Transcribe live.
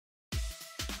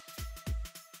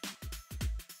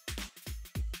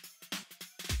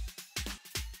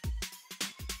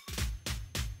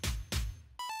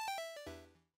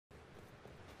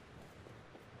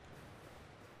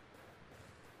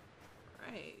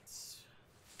Alright.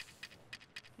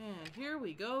 And here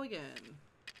we go again.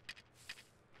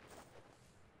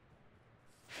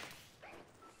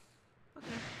 Okay,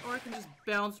 or I can just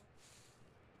bounce.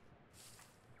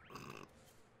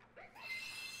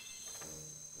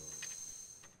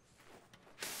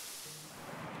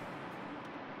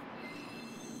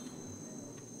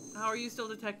 How are you still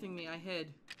detecting me? I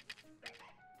hid.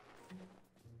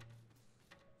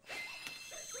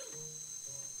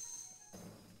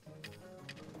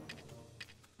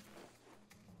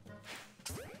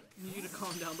 I need you to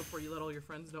calm down before you let all your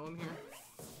friends know I'm here.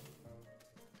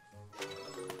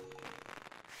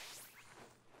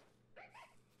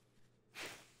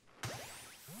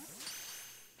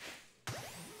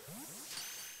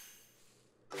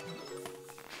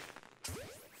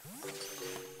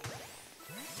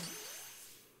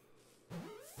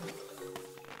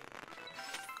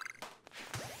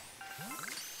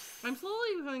 I'm slowly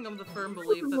becoming of the firm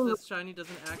belief that this shiny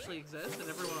doesn't actually exist, and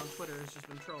everyone on Twitter has just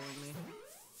been trolling me.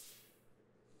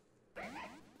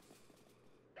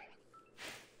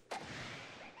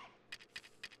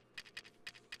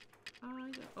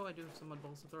 Oh, I do have some mud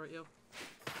balls to throw at you.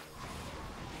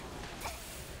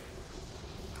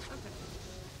 Okay,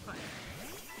 fine.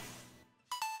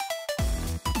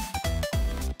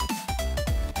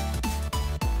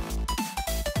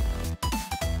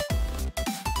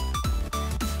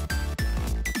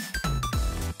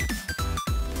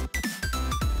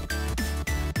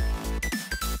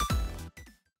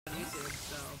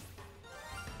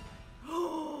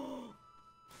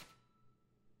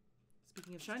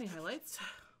 Speaking of shiny highlights.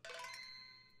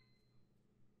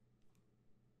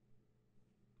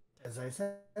 As I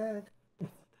said. That's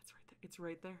right there. It's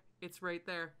right there. It's right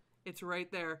there. It's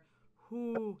right there.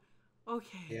 Whoo.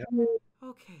 Okay. Yeah.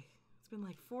 Okay. It's been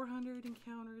like 400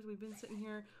 encounters. We've been sitting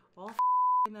here all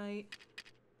night.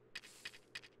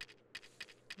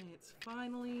 And it's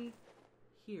finally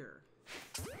here.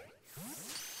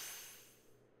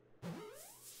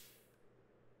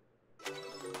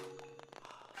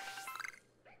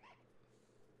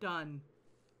 Done.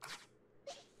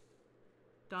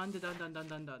 Done, done, done, done,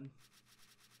 done, done.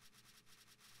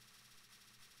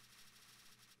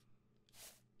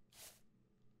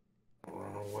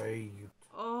 Run away, you.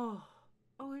 Oh.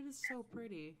 Oh, it is so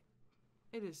pretty.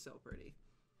 It is so pretty.